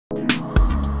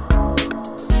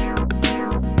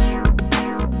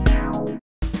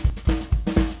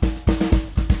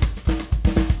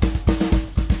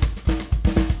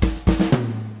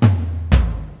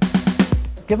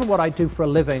given what I do for a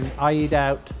living, I eat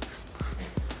out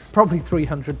probably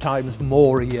 300 times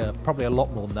more a year, probably a lot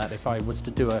more than that if I was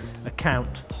to do a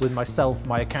count with myself,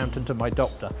 my accountant and my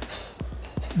doctor.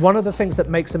 One of the things that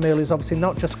makes a meal is obviously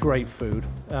not just great food,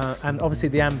 and obviously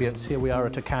the ambience. Here we are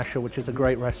at Akasha, which is a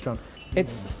great restaurant.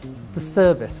 It's the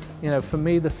service. You know, for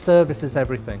me, the service is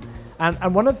everything.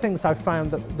 And one of the things I've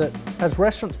found that as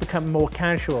restaurants become more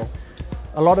casual,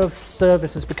 a lot of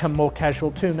service has become more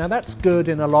casual too. Now that's good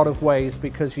in a lot of ways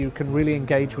because you can really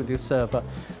engage with your server.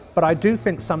 But I do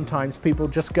think sometimes people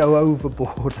just go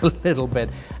overboard a little bit,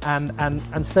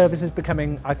 and service is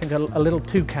becoming, I think, a little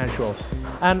too casual.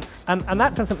 And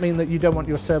that doesn't mean that you don't want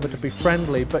your server to be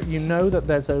friendly, but you know that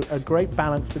there's a great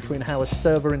balance between how a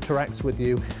server interacts with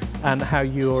you and how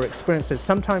your experience is.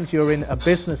 Sometimes you're in a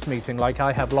business meeting, like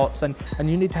I have lots, and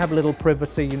you need to have a little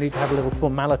privacy, you need to have a little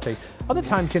formality. Other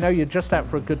times, you know, you're just out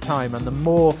for a good time, and the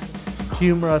more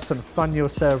humorous and fun your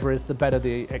server is, the better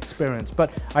the experience.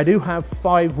 But I do have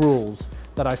 5 rules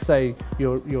that I say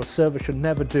your server should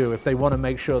never do if they want to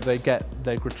make sure they get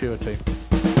their gratuity.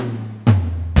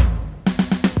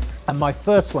 And my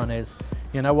first one is,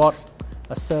 you know what?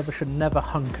 A server should never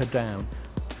hunker down.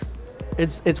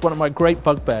 It's one of my great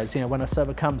bugbears, you know, when a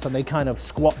server comes and they kind of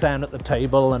squat down at the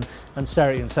table and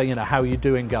stare at you and say, you know, how are you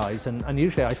doing, guys? And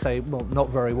usually I say, well, not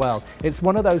very well. It's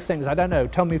one of those things, I don't know,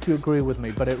 tell me if you agree with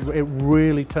me, but it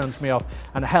really turns me off.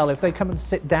 And hell, if they come and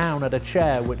sit down at a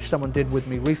chair, which someone did with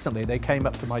me recently, they came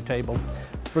up to my table,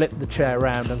 flipped the chair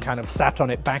around and kind of sat on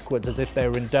it backwards as if they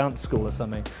were in dance school or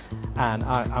something. And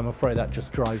I'm afraid that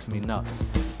just drives me nuts.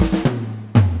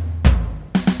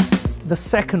 The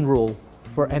second rule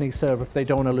for any server, if they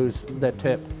don't want to lose their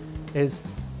tip, is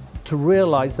to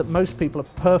realize that most people are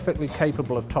perfectly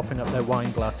capable of topping up their wine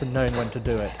glass and knowing when to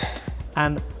do it.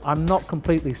 And I'm not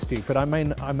completely stupid. I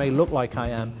may look like I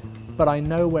am, but I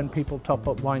know when people top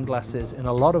up wine glasses in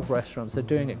a lot of restaurants, they're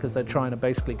doing it because they're trying to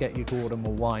basically get you to order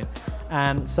more wine.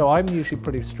 And so I'm usually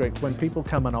pretty strict. When people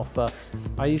come and offer,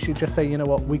 I usually just say, you know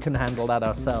what, we can handle that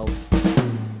ourselves.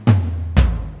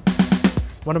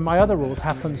 One of my other rules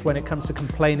happens when it comes to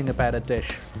complaining about a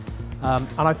dish. And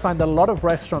I find that a lot of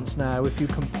restaurants now, if you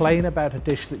complain about a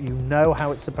dish that you know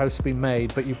how it's supposed to be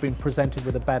made, but you've been presented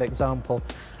with a bad example,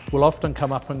 will often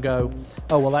come up and go,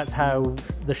 oh, well, that's how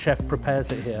the chef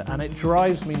prepares it here. And it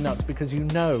drives me nuts because you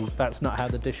know that's not how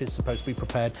the dish is supposed to be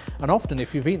prepared. And often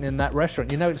if you've eaten in that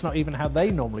restaurant, you know it's not even how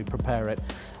they normally prepare it.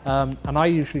 And I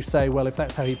usually say, well, if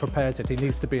that's how he prepares it, he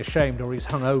needs to be ashamed or he's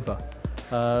hungover.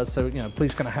 So, you know,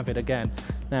 please can I have it again?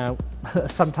 Now,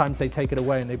 sometimes they take it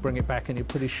away and they bring it back and you're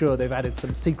pretty sure they've added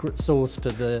some secret sauce to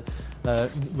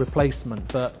the replacement,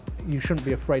 but you shouldn't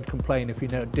be afraid to complain if you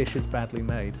know a dish is badly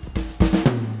made.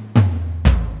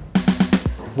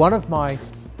 One of my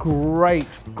great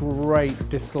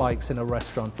dislikes in a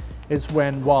restaurant is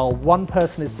when, while one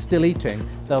person is still eating,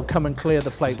 they'll come and clear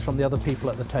the plates from the other people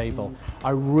at the table.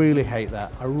 I really hate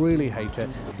that. I really hate it.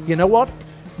 You know what?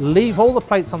 Leave all the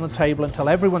plates on the table until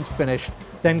everyone's finished,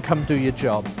 then come do your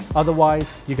job.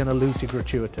 Otherwise, you're going to lose your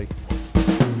gratuity.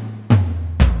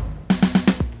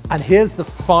 And here's the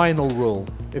final rule,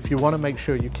 if you want to make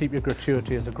sure you keep your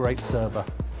gratuity as a great server.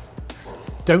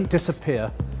 Don't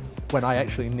disappear when I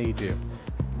actually need you.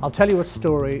 I'll tell you a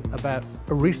story about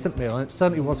a recent meal, and it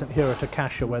certainly wasn't here at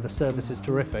Akasha where the service is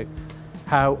terrific,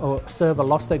 how a server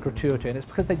lost their gratuity, and it's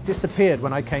because they disappeared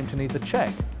when I came to need the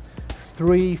check.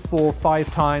 3, 4,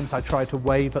 5 times I tried to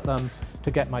wave at them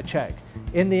to get my check.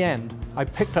 In the end, I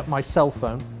picked up my cell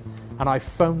phone and I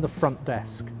phoned the front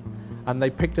desk. And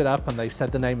they picked it up and they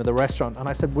said the name of the restaurant. And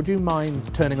I said, would you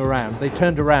mind turning around? They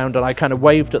turned around and I kind of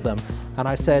waved at them. And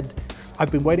I said, I've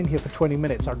been waiting here for 20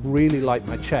 minutes. I'd really like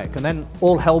my check. And then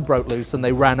all hell broke loose and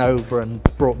they ran over and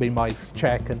brought me my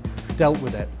check and dealt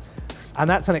with it. And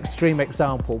that's an extreme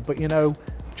example, but you know,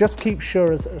 just keep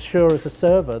sure as a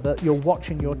server that you're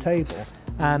watching your table.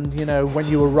 And you know, when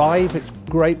you arrive, it's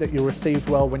great that you're received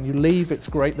well. When you leave, it's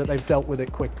great that they've dealt with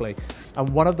it quickly. And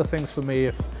one of the things for me,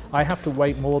 if I have to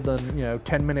wait more than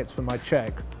 10 minutes for my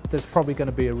check, there's probably going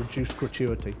to be a reduced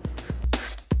gratuity.